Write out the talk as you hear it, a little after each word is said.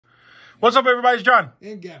What's up, everybody? It's John.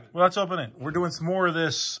 And Gavin. Well, let's open it. We're doing some more of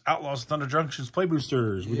this Outlaws Thunder Junctions play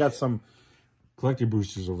boosters. We got some collector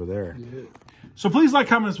boosters over there. Yeah. So please like,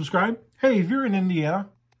 comment, and subscribe. Hey, if you're in Indiana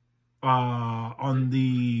on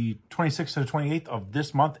the 26th to the 28th of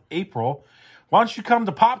this month, April, why don't you come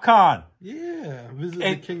to PopCon? Yeah.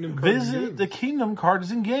 Visit the Kingdom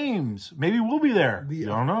Cards and Games. Maybe we'll be there. I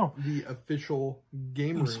don't know. The official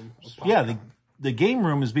game room of PopCon. Yeah, the game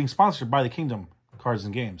room is being sponsored by the Kingdom Cards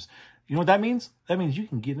and Games. You know what that means? That means you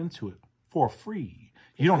can get into it for free.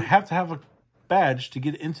 You don't have to have a badge to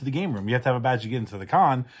get into the game room. You have to have a badge to get into the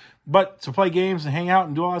con. But to play games and hang out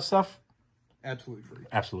and do all that stuff, absolutely free.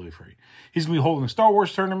 Absolutely free. He's going to be holding Star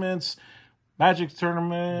Wars tournaments, Magic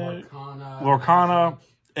tournament, Lorcana.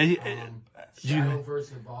 Shadow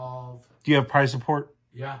vs. Evolve. Do you have prize support?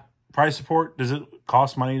 Yeah. Prize support? Does it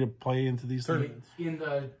cost money to play into these tournaments? In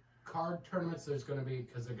the card tournaments, there's going to be,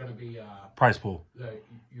 because they're going to be... prize pool.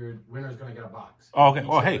 Your winner's going to get a box. Oh, okay.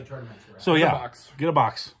 Well, hey. So, yeah. Get a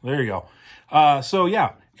box. There you go. So,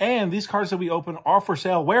 yeah. And these cards that we open are for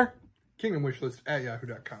sale where? Kingdom Wishlist at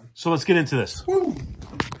yahoo.com. So, let's get into this. Woo!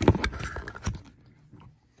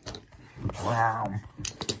 Wow.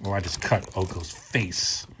 Oh, I just cut Oko's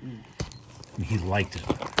face. And he liked it.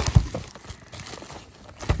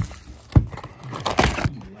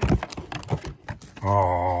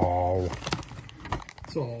 Oh.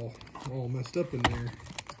 It's all messed up in there.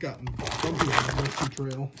 It's gotten bumpy on the Mercy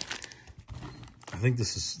Trail. I think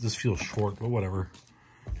this feels short, but whatever.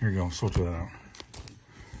 Here you go. Switch that out.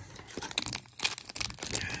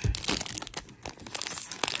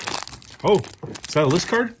 Oh, is that a list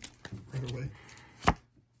card? Right away.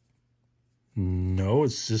 No,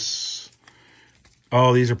 it's just...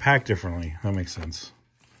 Oh, these are packed differently. That makes sense.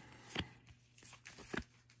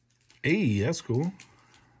 Hey, that's cool.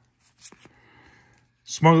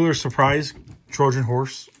 Smuggler Surprise, Trojan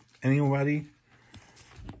Horse. Anybody?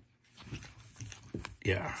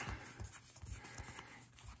 Yeah.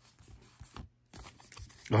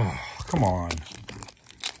 Oh, come on.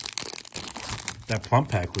 That plump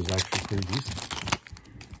pack was actually pretty decent.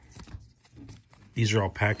 These are all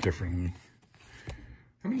packed differently.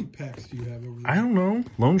 How many packs do you have over there? I don't know.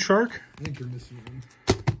 Loan Shark? I think you're missing one.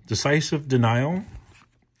 Decisive Denial.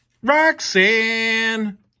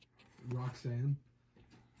 Roxanne! Roxanne?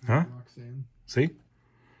 Huh? Roxanne. See?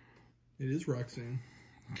 It is Roxanne.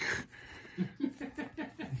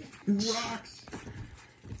 Who rocks?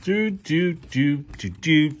 Do.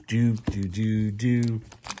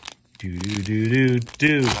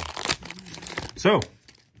 So,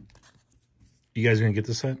 you guys gonna get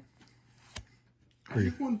this set? I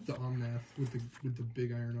just want the Omnath with the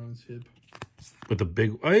big iron on his hip. With the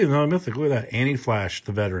big, hey, no, Mythic, look at that. Anti-Flash,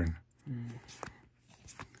 the veteran.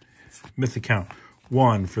 Mythic count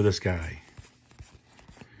 1 for this guy.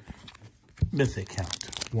 Mythic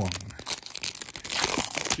count 1.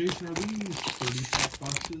 Jason, are these 30 pack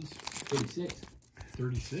boxes? 36.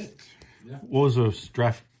 36? Yeah. What was the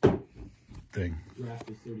draft thing? Draft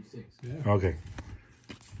is 36. Yeah. Okay.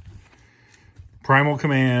 Primal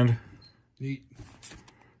Command. Neat.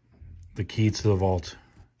 The key to the vault.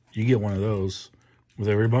 You get one of those with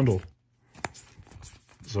every bundle.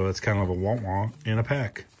 So that's kind of a wah-wah in a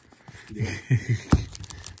pack. Yeah.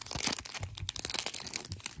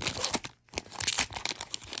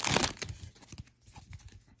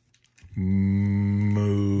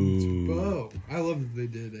 Moo. Whoa. I love that they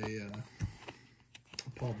did a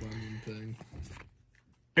Paul Bunyan thing.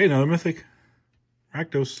 Hey, another Mythic.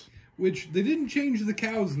 Rakdos. Which, they didn't change the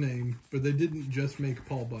cow's name, but they didn't just make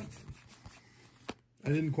Paul Bunyan. I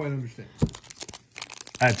didn't quite understand.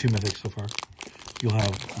 I had 2 Mythics so far. You'll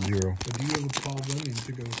have 0. But do you have a Paul Bunyan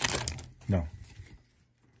to go with the cow? No.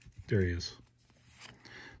 There he is.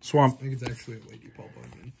 Swamp. I think it's actually a Lady Paul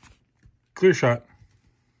Bunyan. Clear shot.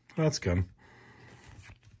 Oh, that's good.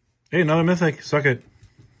 Hey, another Mythic. Suck it.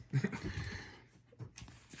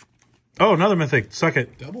 Oh, another Mythic. Suck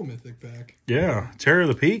it. Double Mythic pack. Yeah. Terror of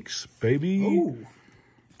the Peaks, baby. Oh.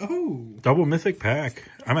 Oh. Double Mythic pack.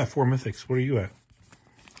 I'm at 4 Mythics. What are you at?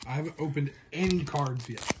 I haven't opened any cards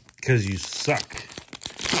yet. Because you suck.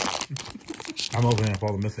 I'm opening up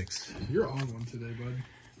all the Mythics. You're on one today, bud.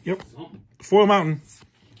 Yep. Foil Mountain.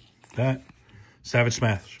 That. Savage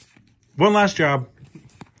Smash. One last job.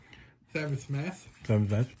 Savage Smash? Savage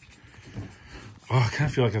Smash. Oh, I kind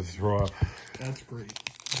of feel like I have to throw up. That's great.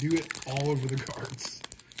 Do it all over the cards.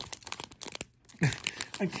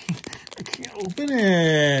 I can't open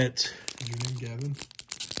it. Is your name Gavin?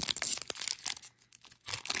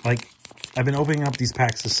 Like, I've been opening up these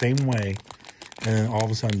packs the same way, and then all of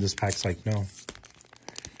a sudden this pack's like, no,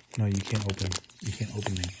 you can't open. You can't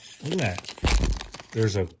open me. Look at that.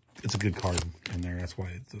 There's it's a good card in there. That's why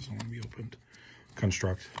it doesn't want to be opened.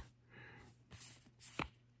 Construct.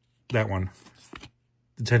 That one.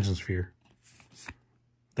 Detention Sphere.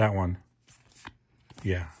 That one.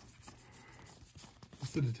 Yeah.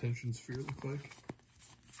 What's the Detention Sphere look like?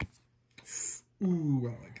 Ooh, I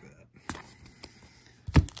like that.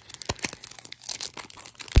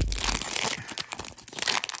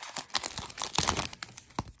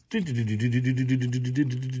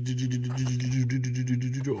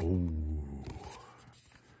 Oh.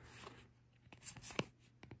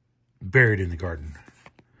 Buried in the Garden.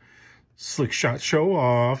 Slick Shot Show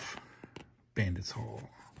Off. Bandits Hall.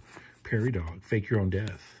 Prairie Dog. Fake Your Own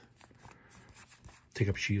Death. Take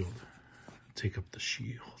up Shield. Take up the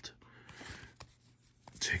shield.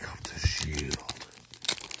 Take up the shield.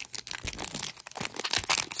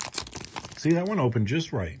 See, that one opened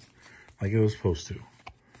just right. Like it was supposed to.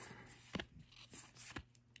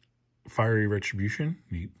 Fiery Retribution.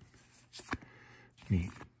 Neat.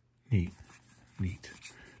 Neat. Neat. Neat.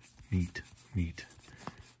 Neat. Neat.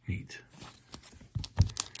 Neat.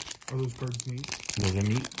 Are those cards neat? Those are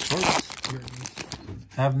neat cards. Very neat.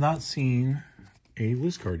 Have not seen a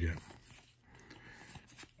Wiz card yet.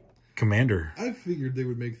 Commander. I figured they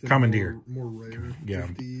would make them Commandeer. more rare. Yeah.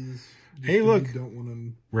 With these. Hey, look. You don't want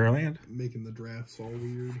them Rare land. making the drafts all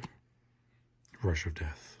weird. Rush of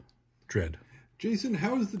Death. Dread. Jason,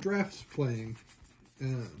 how is the drafts playing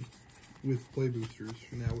with play boosters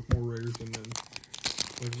now with more rares and then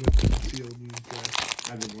like with sealed and draft?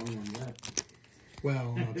 I haven't won one yet.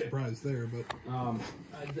 Well, I'm not surprised there, but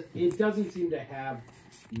It doesn't seem to have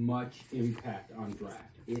much impact on draft.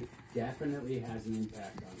 It definitely has an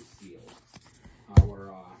impact on sealed.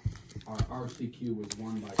 Our RCQ was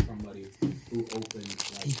won by somebody who opened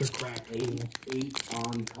it's a crack. eight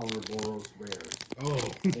on-color Boros rares. Oh.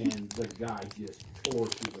 And the guy just tore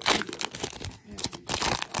through the field. And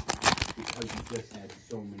because he just had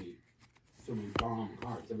so many bomb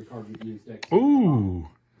cards. Every card in his deck. Ooh.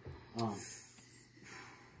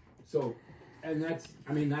 So, and that's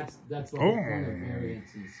the whole point of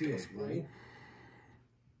variants and seals, right?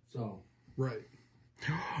 So. Right.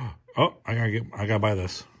 Oh, I gotta buy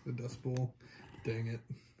this. The Dust Bowl. Dang it.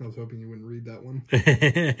 I was hoping you wouldn't read that one.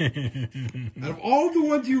 Out of all the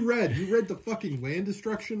ones you read the fucking land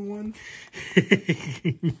destruction one?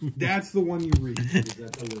 That's the one you read. Is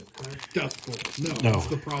that the list card? Dust Bowl. No. It's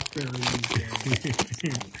the prosperity.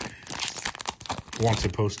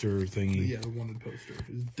 Wanted poster thingy. Yeah, the wanted poster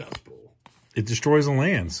is Dust Bowl. It destroys the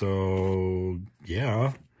land, so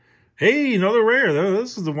yeah. Hey, another rare.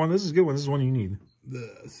 This is the one. This is a good one. This is one you need.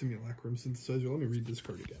 The Simulacrum Synthesizer. Let me read this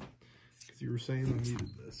card again. Because you were saying I needed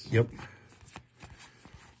this. Yep.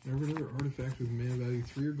 Whenever another artifact with mana value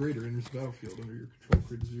 3 or greater enters the battlefield under your control,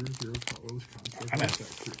 create a 0/0 follows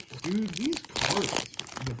construct. Dude, these cards,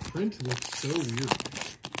 the print looks so weird.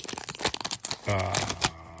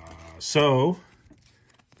 So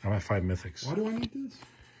I'm at 5 mythics. Why do I need this?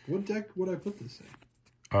 What deck would I put this in?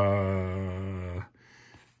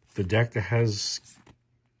 The deck that has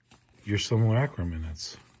your Simulacrum in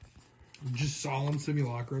it. Just Solemn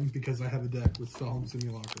Simulacrum, because I have a deck with Solemn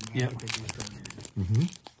Simulacrum. I have to pick this card. Mm-hmm.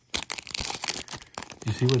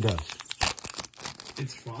 You see what it does?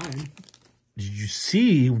 It's fine. Did you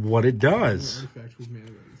see what it does? Artifact with mana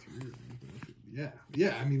value 3.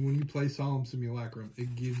 Yeah. I mean, when you play Solemn Simulacrum,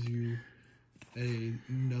 it gives you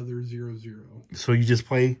another 0/0. So you just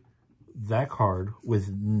play that card with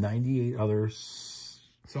 98 others.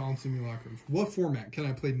 Solemn Simulacrums. What format can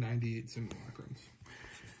I play 98 Simulacrums?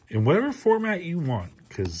 In whatever format you want,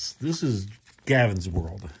 because this is Gavin's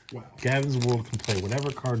world. Wow. Gavin's world can play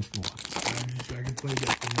whatever cards you want. I can play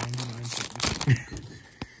that for 99 cents.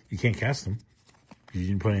 You can't cast them. You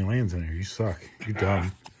didn't put any lands in there. You suck. You're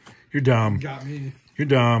dumb. You're dumb. Got me. You're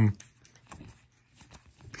dumb.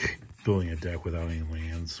 Building a deck without any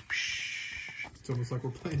lands. It's almost like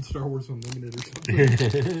we're playing Star Wars Unlimited or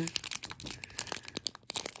something.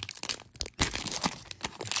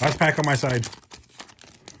 Last pack on my side.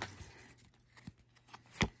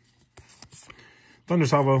 Thunder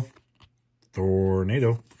Salvo.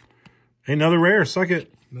 Tornado. Another rare. Suck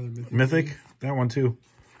it. Another Mythic. That one too.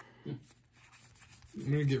 I'm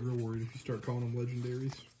going to get real worried if you start calling them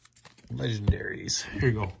legendaries. Legendaries. Here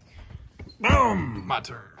you go. Boom! My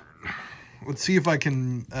turn. Let's see if I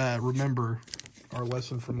can remember our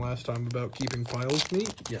lesson from last time about keeping piles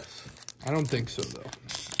neat. Yes. I don't think so, though.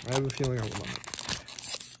 I have a feeling I will not.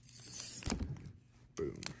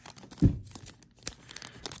 Boom.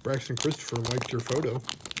 Braxton Christopher liked your photo.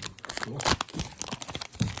 Cool.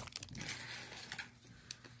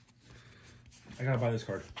 I gotta buy this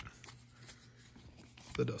card.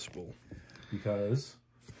 The Dust Bowl. Because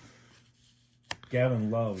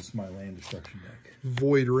Gavin loves my land destruction deck.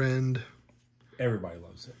 Void Rend. Everybody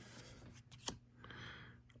loves it.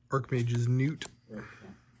 Archmage's Newt.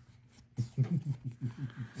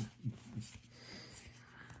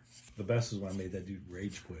 The best is when I made that dude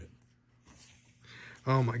rage quit.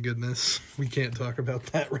 Oh my goodness. We can't talk about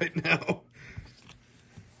that right now.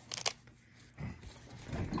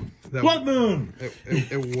 Blood Moon!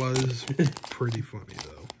 It was pretty funny,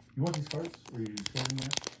 though. You want these cards? Or are you sorting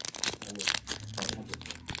that?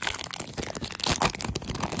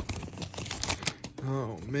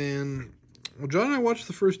 Oh, man. Well, John and I watched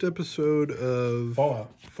the first episode of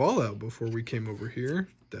Fallout before we came over here.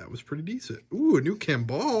 That was pretty decent. Ooh, a new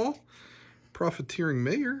Camball. Profiteering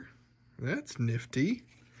Mayor. That's nifty.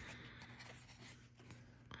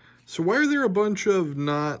 So why are there a bunch of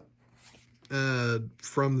not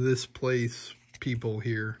from this place people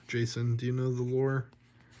here? Jason, do you know the lore?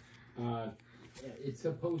 It's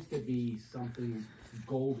supposed to be something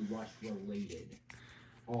Gold Rush related.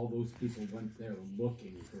 All those people went there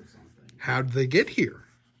looking for something. How'd they get here?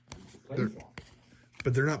 Planeswalker.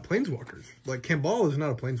 But they're not planeswalkers. Like, Camball is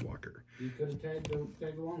not a planeswalker. You could have tagged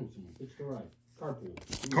along with someone. Hitched a ride. Carpool.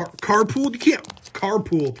 Carpool? You can't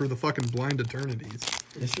carpool through the fucking blind eternities.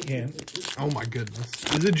 Yes, you can. Oh my goodness.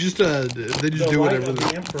 Is it just they just do whatever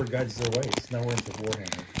the Emperor guides their ways. Now we're into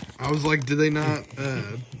Warhammer. I was like, do they not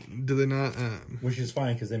which is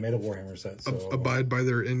fine because they made a Warhammer set, so abide by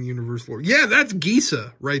their in-universe lore. Yeah, that's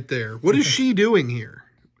Gisa right there. What is she doing here?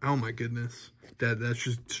 Oh my goodness. That's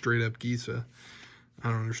just straight up Gisa. I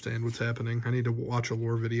don't understand what's happening. I need to watch a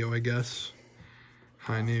lore video, I guess.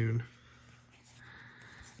 High noon.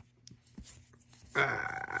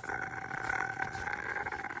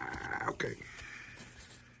 Okay.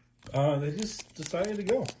 They just decided to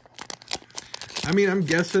go. I mean, I'm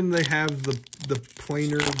guessing they have the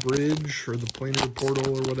planar bridge or the planar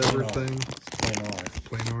portal or whatever thing.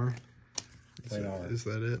 Planar. Is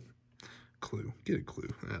that it? Clue. Get a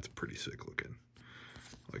clue. That's pretty sick looking.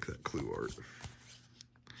 I like that clue art.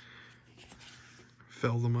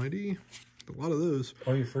 Fell the Mighty. A lot of those.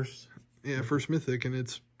 Oh, your first? Yeah, first mythic, and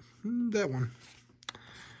it's that one.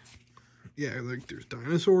 Yeah, like there's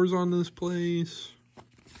dinosaurs on this place.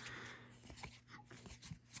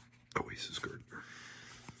 Oasis Gardener.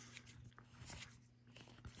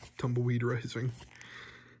 Tumbleweed Rising.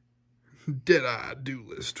 Deadeye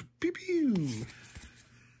Duelist. Pew pew.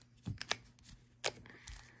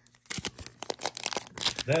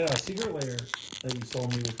 That secret layer that you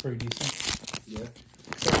sold me was pretty decent. Yeah.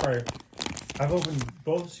 Sorry, I've opened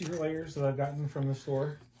both secret layers that I've gotten from the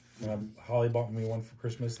store. Holly bought me one for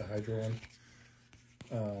Christmas, the Hydra one.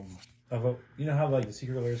 You know how like the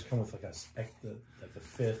secret layers come with like the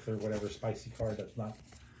fifth or whatever spicy card that's not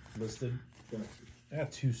listed. Yeah. I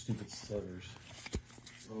got 2 stupid slivers.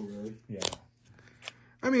 Oh really? Yeah.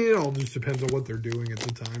 I mean, it all just depends on what they're doing at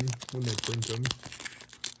the time when they print them.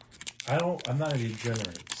 I'm not a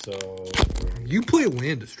degenerate, so You play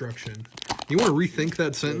land destruction. You want to rethink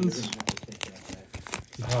that sentence?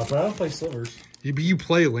 but I don't play slivers. You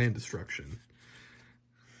play land destruction.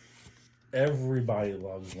 Everybody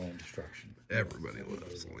loves land destruction. Everybody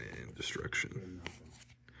loves land destruction.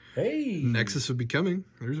 Hey! Nexus of Becoming.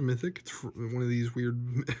 There's a mythic. It's one of these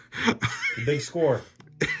weird... The big score.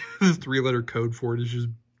 The 3-letter code for it is just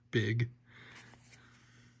big.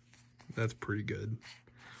 That's pretty good.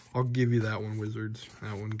 I'll give you that one, Wizards.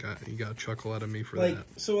 That one you got a chuckle out of me for that.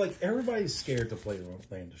 So, like, everybody's scared to play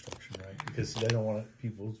land destruction, right? Because they don't want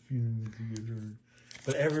people's feelings to get hurt.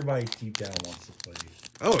 But everybody deep down wants to play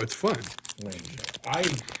Oh, it's fun. land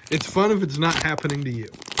destruction. It's fun if it's not happening to you.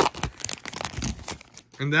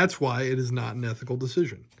 And that's why it is not an ethical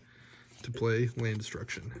decision to play land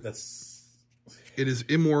destruction. It is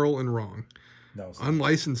immoral and wrong. No,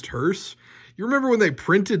 Unlicensed hearse. You remember when they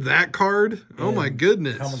printed that card? Oh my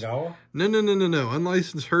goodness. Kamigawa? No.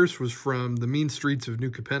 Unlicensed hearse was from the mean streets of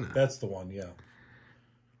New Capenna. That's the one, yeah.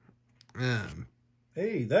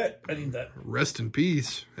 Hey, I need that. Rest in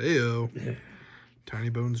peace. Heyo. Tiny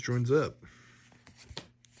Bones joins up.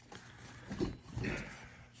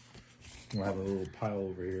 We'll have a little pile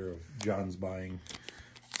over here of John's buying.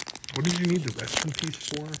 What did you need the rest in peace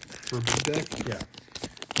for? For a big deck? Yeah.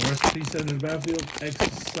 The rest of piece in the battlefield,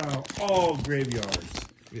 exile all graveyards.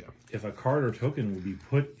 Yeah. If a card or token will be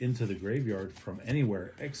put into the graveyard from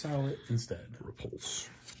anywhere, exile it instead. Repulse.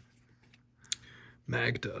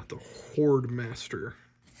 Magda, the Horde Master.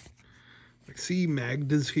 Like, see,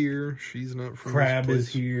 Magda's here. She's not from Crab this place.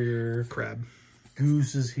 is here. Crab.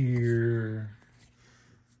 Goose is here.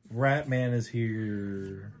 Ratman is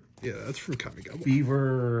here. Yeah, that's from Kamigawa.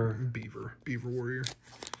 Beaver. Beaver Warrior.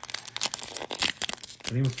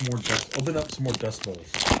 I need some more dust. Open up some more dust bowls.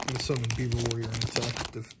 I'm going to summon Beaver Warrior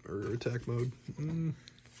in attack mode.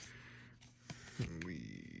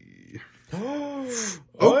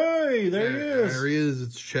 Oh, hey, there he is. There he is.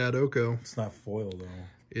 It's Chad Oko. It's not foil, though.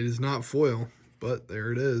 It is not foil, but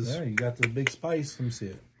there it is. Yeah, you got the big spice. Let me see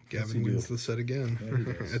it. Gavin wins the set again.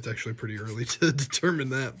 Yeah, it's actually pretty early to determine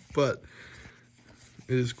that, but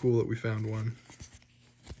it is cool that we found one.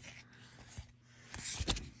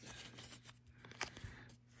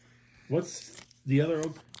 What's the other?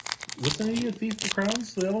 What's the name of Thief for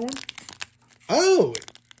Crowns? The other one? Oh,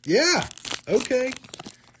 yeah. Okay.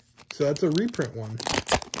 So that's a reprint one.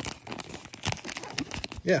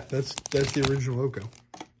 Yeah, that's the original Oko.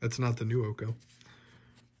 That's not the new Oko.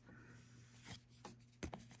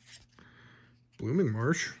 Blooming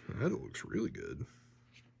Marsh. That looks really good.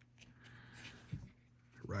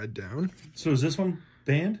 Ride Down. So is this one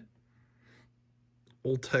banned?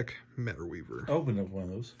 Old Tech Matterweaver. Open up one of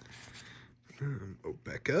those.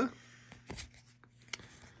 Obeka.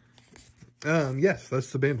 Yes,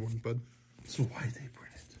 that's the banned one, bud. So why did they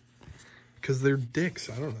print it? Because they're dicks.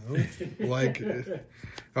 I don't know. Like,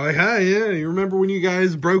 hi, yeah, you remember when you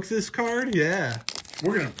guys broke this card? Yeah.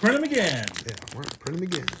 We're going to print him again. Yeah, we're going to print him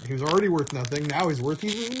again. He was already worth nothing. Now he's worth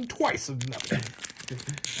even twice of nothing.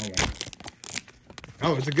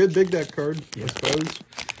 Oh, it's a good big deck card, I suppose.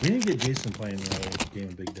 We didn't get Jason playing the game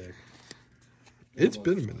of Big Deck. It's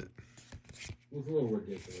been a minute. It was a little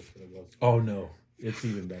ridiculous, but it was. Oh, no. It's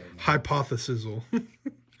even better now. Hypothesizel.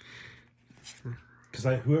 Because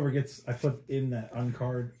whoever gets... I put in that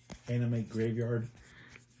uncard animate graveyard.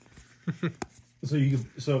 So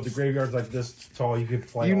if the graveyard's like this tall, you could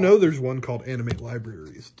play. You know, there's one called Animate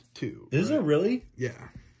Libraries too. Is it really? Yeah.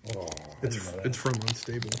 Oh, it's from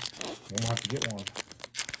Unstable. We'll have to get one.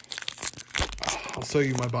 I'll sell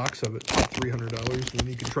you my box of it for $300, and then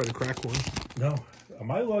you can try to crack one. No,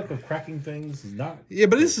 my luck of cracking things is not. Yeah,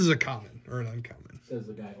 but this is a common or an uncommon. Says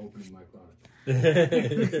the guy opening my product.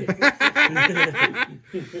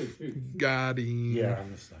 Got him. Yeah,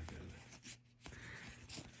 that's not good.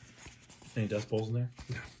 Any dust bowls in there?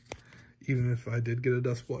 No. Even if I did get a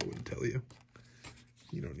dust bowl, I wouldn't tell you.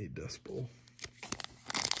 You don't need dust bowl.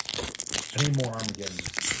 I need more Armageddons.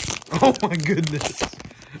 Oh my goodness.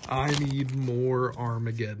 I need more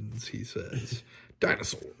Armageddons, he says.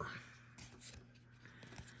 Dinosaur.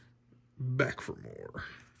 Back for more.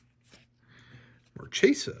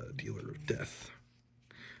 Marchesa, dealer of death.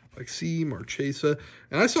 Like, see, Marchesa.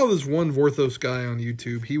 And I saw this one Vorthos guy on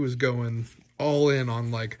YouTube. He was going all in on,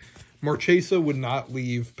 like, Marchesa would not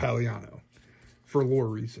leave Paliano for lore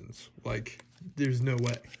reasons. Like, there's no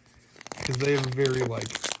way. Because they have a very, like,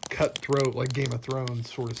 cutthroat, like Game of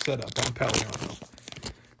Thrones sort of setup on Paliano.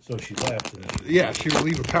 So she left. And then Yeah, she would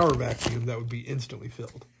leave a power vacuum that would be instantly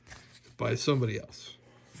filled by somebody else.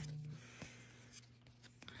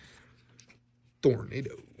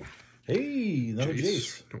 Tornado. Hey, another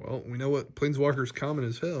Jace. Well, we know what Planeswalker's common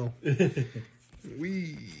as hell.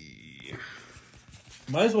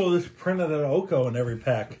 Might as well just print out an Oko in every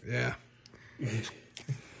pack. Yeah.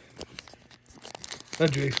 That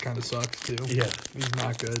Jace kind of sucks, too. Yeah. He's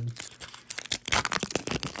not good.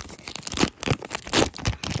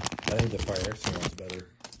 I think the Fire Action one's better.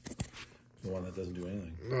 The one that doesn't do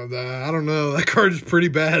anything. I don't know. That card is pretty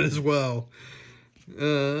bad as well.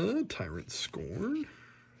 Tyrant Scorn.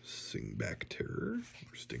 Singback Terror.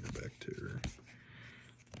 Or Stingerback Terror.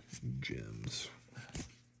 Gems.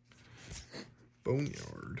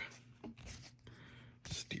 Boneyard.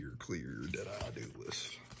 Steer Clear. Deadeye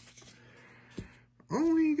Duelist.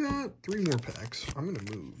 Only got 3 more packs. I'm going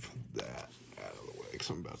to move that out of the way because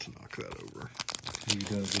I'm about to knock that over. You're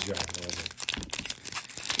doing a good job.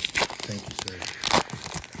 Thank you, sir.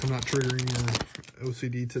 I'm not triggering your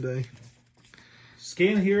OCD today.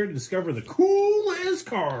 Scan here to discover the coolest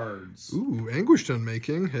cards. Ooh, Anguished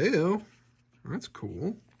Unmaking. Hey-o. That's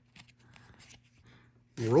cool.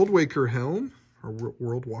 World Waker Helm. Or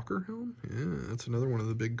World Walker Helm? Yeah, that's another one of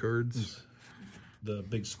the big cards. The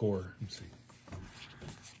big score. Let's see.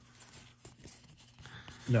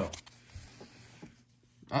 No.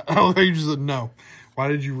 Oh, you just said no. Why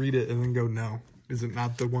did you read it and then go no? Is it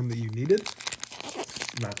not the one that you needed?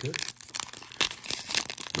 Not good.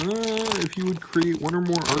 If you would create 1 or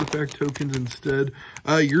more artifact tokens instead.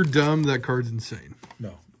 You're dumb. That card's insane.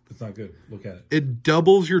 No, it's not good. Look at it. It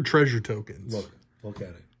doubles your treasure tokens. Look at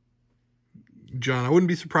it. John, I wouldn't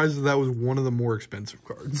be surprised if that was one of the more expensive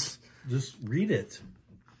cards. Just read it.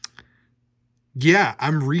 Yeah,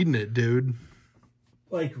 I'm reading it, dude.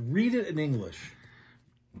 Like, read it in English.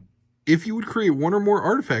 If you would create 1 or more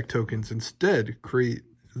artifact tokens instead, create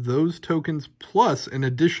those tokens plus an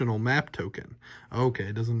additional map token. Okay,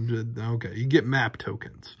 it doesn't... Okay, you get map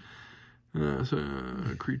tokens.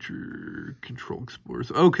 Creature control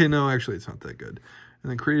explorers. Okay, no, actually, it's not that good. And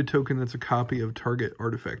then create a token that's a copy of target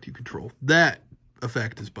artifact you control. That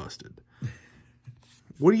effect is busted.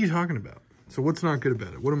 What are you talking about? So what's not good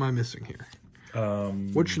about it? What am I missing here?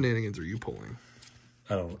 What shenanigans are you pulling?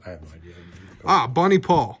 I have no idea. Bonnie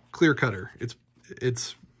Paul, clear cutter.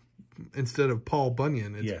 It's instead of Paul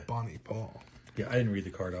Bunyan, it's Bonnie Paul. Yeah, I didn't read the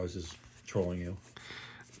card. I was just trolling you.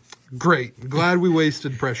 Great. Glad we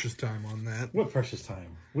wasted precious time on that. What precious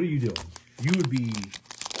time? What are you doing? You would be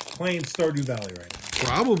playing Stardew Valley right now.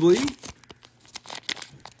 Probably.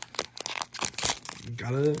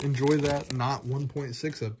 Gotta enjoy that not 1.6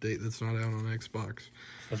 update that's not out on Xbox.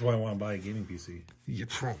 That's why I want to buy a gaming PC. Yeah,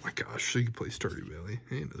 oh my gosh, so you can play Stardew Valley.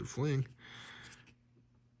 Hey, another fling.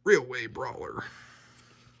 Railway Brawler.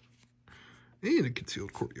 And a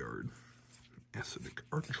concealed courtyard. Acidic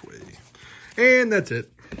archway. And that's it.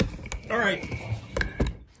 All right.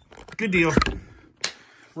 Good deal.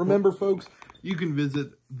 Remember, folks, you can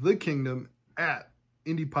visit the Kingdom at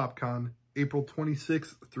Indie PopCon April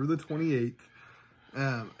 26th through the 28th.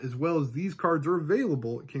 As well as these cards are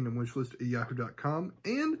available at kingdomwishlist@yahoo.com.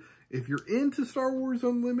 And if you're into Star Wars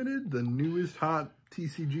Unlimited, the newest hot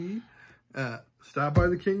TCG, stop by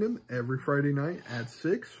the Kingdom every Friday night at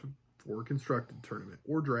 6 for a constructed tournament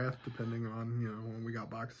or draft, depending on, you know, when we got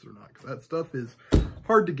boxes or not. Because that stuff is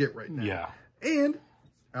hard to get right now. Yeah. And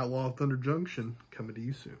Outlaw of Thunder Junction coming to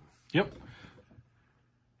you soon. Yep.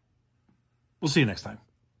 We'll see you next time.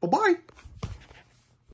 Bye-bye.